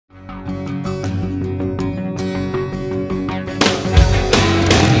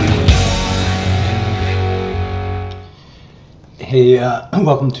Hey,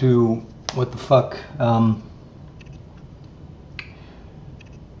 welcome to What the Fuck,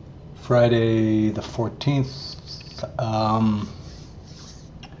 Friday the 14th,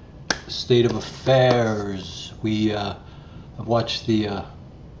 State of Affairs. We have watched the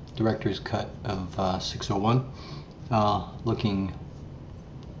director's cut of 601, looking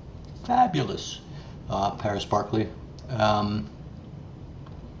fabulous. Paris Barkley.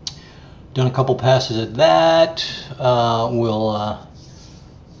 Done a couple passes at that. We'll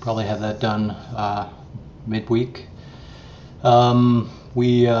probably have that done midweek.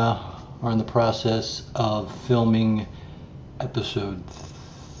 We are in the process of filming episode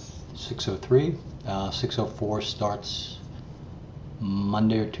 603. 604 starts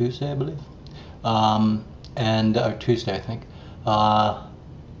Monday or Tuesday, I believe. Or Tuesday, I think.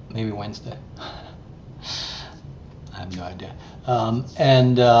 Maybe Wednesday. I have no idea.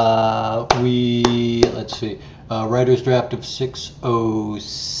 Let's see, writer's draft of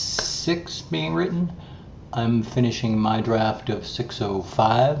 606 being written. I'm finishing my draft of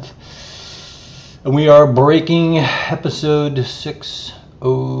 605. And we are breaking episode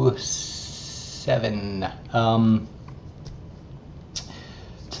 607.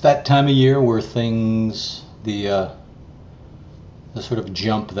 It's that time of year where things, the sort of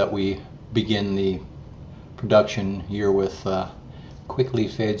jump that we begin the production year with quickly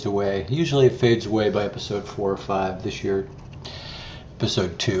fades away. Usually it fades away by episode 4 or 5. This year,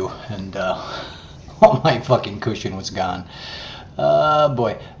 episode 2, and all my fucking cushion was gone.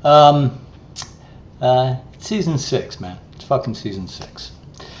 Boy. It's season 6, man. It's fucking season 6.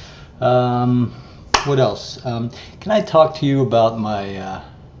 What else? Can I talk to you about my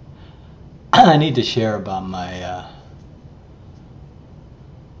I need to share about my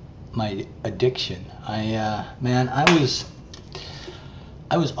my addiction. I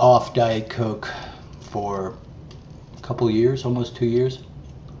was off Diet Coke for a couple years, almost 2 years,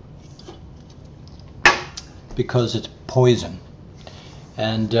 because it's poison.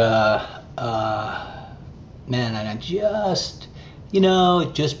 And man, and I just,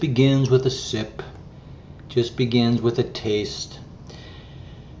 it just begins with a sip, just begins with a taste,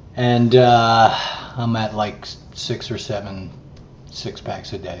 and I'm at like 6 or 7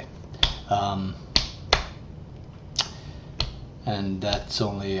 6-packs a day. And that's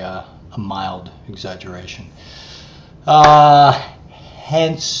only a mild exaggeration.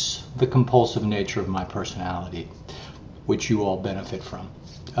 Hence the compulsive nature of my personality, which you all benefit from.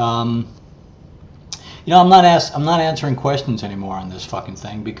 I'm not answering questions anymore on this fucking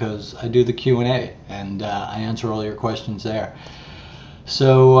thing, because I do the Q&A and I answer all your questions there.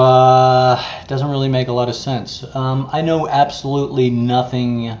 So it doesn't really make a lot of sense. I know absolutely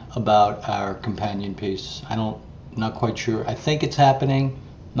nothing about our companion piece. Not quite sure. I think it's happening.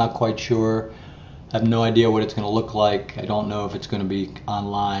 Not quite sure. I have no idea what it's going to look like. I don't know if it's going to be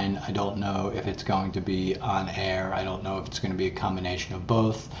online. I don't know if it's going to be on air. I don't know if it's going to be a combination of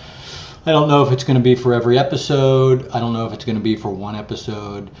both. I don't know if it's going to be for every episode. I don't know if it's going to be for one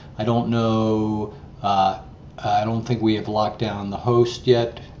episode. I don't know. I don't think we have locked down the host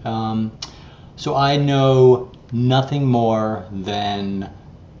yet. So I know nothing more than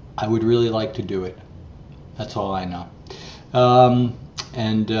I would really like to do it. That's all I know. And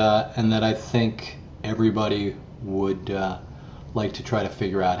that I think everybody would like to try to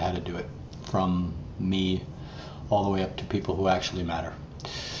figure out how to do it, from me all the way up to people who actually matter.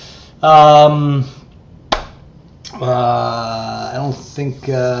 I don't think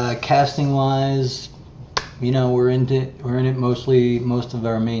casting wise, we're in it mostly. Most of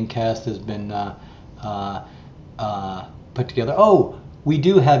our main cast has been put together. Oh, we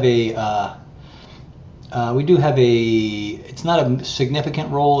do have a it's not a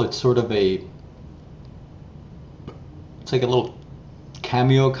significant role. It's sort of it's like a little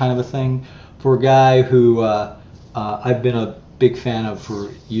cameo kind of a thing for a guy who I've been a big fan of for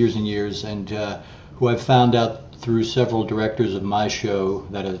years and years, and who I've found out through several directors of my show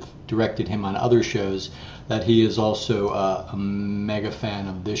that have directed him on other shows, that he is also a mega fan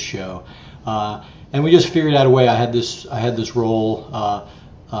of this show. And we just figured out a way. I had this role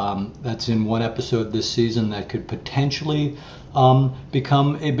that's in one episode this season that could potentially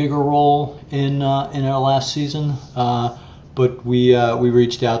become a bigger role in our last season. But we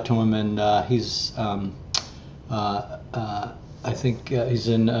reached out to him, and he's I think he's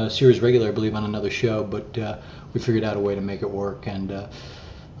in a series regular, I believe, on another show. But we figured out a way to make it work, and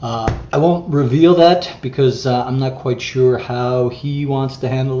I won't reveal that because I'm not quite sure how he wants to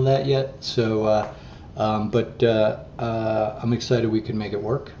handle that yet. So, but I'm excited we can make it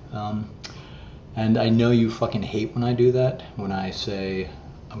work. And I know you fucking hate when I do that, when I say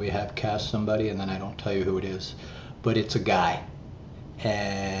we have cast somebody and then I don't tell you who it is. But it's a guy.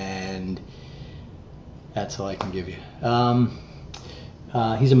 and that's all I can give you.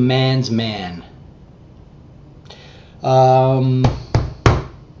 He's a man's man.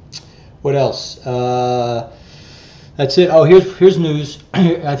 What else? That's it. Oh, here's news.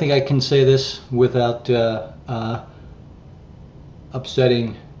 I think I can say this without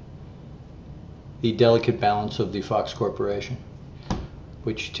upsetting the delicate balance of the Fox Corporation,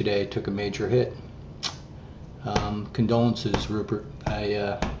 which today took a major hit. Condolences, Rupert.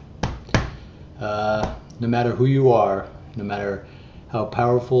 No matter who you are, no matter how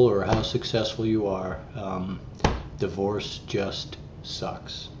powerful or how successful you are, divorce just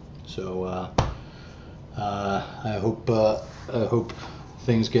sucks. So I hope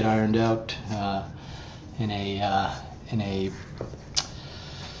things get ironed out in a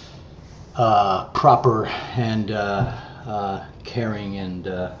proper and caring and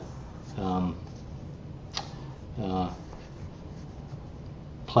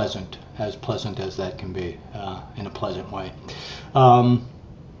pleasant as that can be, in a pleasant way.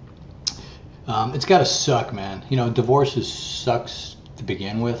 It's got to suck, man. You know, divorces sucks to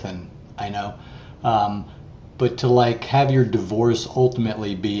begin with, and I know. But to like have your divorce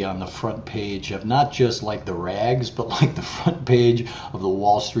ultimately be on the front page of not just like the rags, but like the front page of the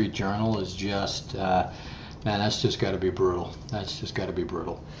Wall Street Journal is just, man, that's just got to be brutal. That's just got to be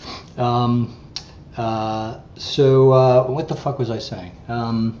brutal. So what the fuck was I saying?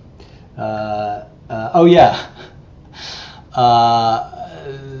 Oh yeah.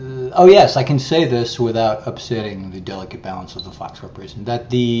 Oh yes, I can say this without upsetting the delicate balance of the Fox Corporation, that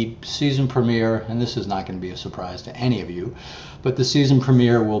the season premiere, and this is not going to be a surprise to any of you, but the season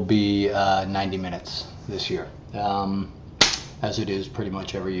premiere will be 90 minutes this year, as it is pretty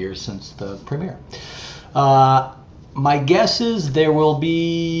much every year since the premiere. My guess is there will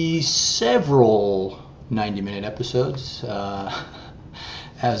be several 90-minute episodes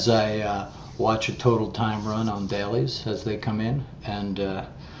as I watch a total time run on dailies as they come in, and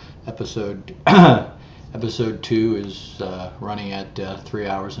episode 2 is running at 3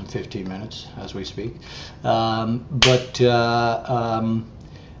 hours and 15 minutes as we speak. But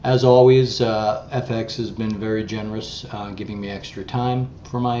as always, FX has been very generous, giving me extra time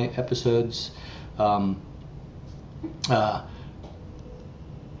for my episodes.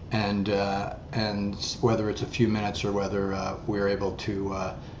 And whether it's a few minutes or whether we're able to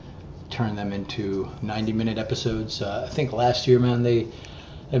turn them into 90-minute episodes. I think last year, man, they've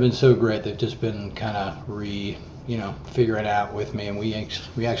been so great. They've just been kind of figuring out with me, and we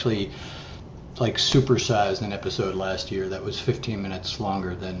actually like supersized an episode last year that was 15 minutes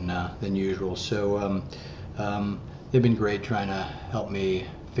longer than usual. So they've been great trying to help me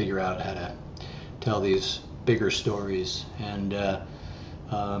figure out how to tell these bigger stories, and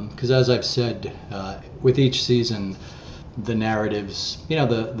because as I've said, with each season, the narratives,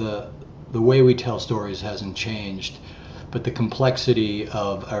 the way we tell stories hasn't changed, but the complexity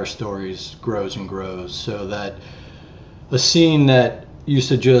of our stories grows and grows, so that a scene that used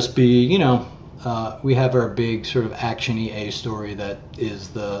to just be, we have our big sort of action-y A story that is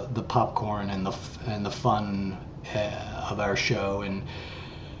the popcorn and the fun of our show, and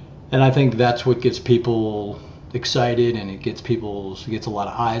I think that's what gets people excited, and it gets a lot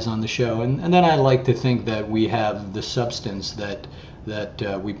of eyes on the show, and then I like to think that we have the substance that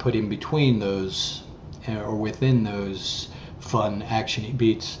we put in between those, or within those fun action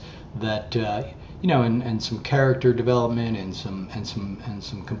beats, that and some character development and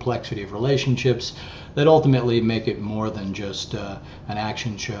some complexity of relationships that ultimately make it more than just an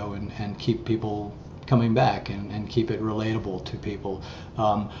action show, and keep people coming back and keep it relatable to people.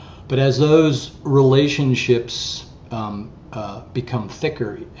 But as those relationships become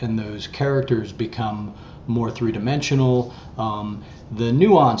thicker and those characters become more three-dimensional, the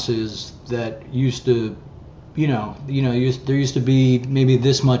nuances that used to, there used to be maybe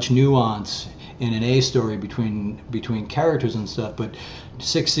this much nuance in an A story between characters and stuff, but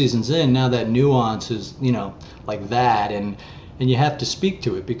 6 seasons in, now that nuance is, like that, and you have to speak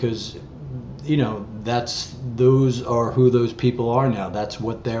to it, because those are who those people are now. That's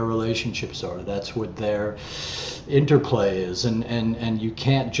what their relationships are. That's what their interplay is, and you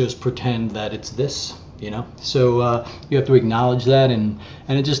can't just pretend that it's this, So you have to acknowledge that, and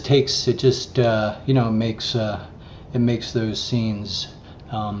it just makes those scenes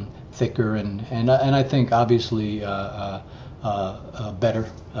thicker and I think obviously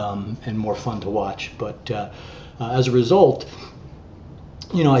better and more fun to watch. But as a result,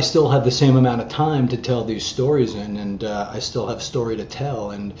 I still have the same amount of time to tell these stories in, and I still have story to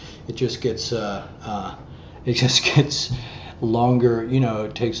tell, and it just gets longer.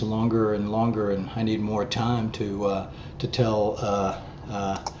 It takes longer and longer, and I need more time to tell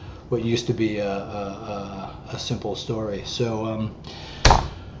what used to be a simple story. So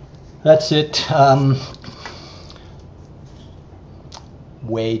that's it.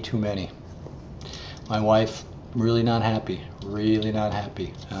 Way too many. My wife really not happy. Really not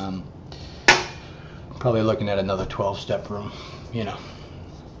happy. Probably looking at another 12-step room. You know,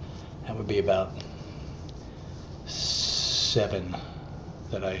 that would be about 7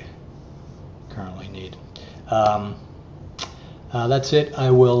 that I currently need. That's it. I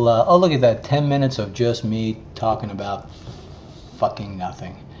will. Oh, look at that. 10 minutes of just me talking about fucking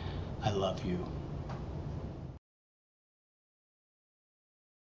nothing. I love you.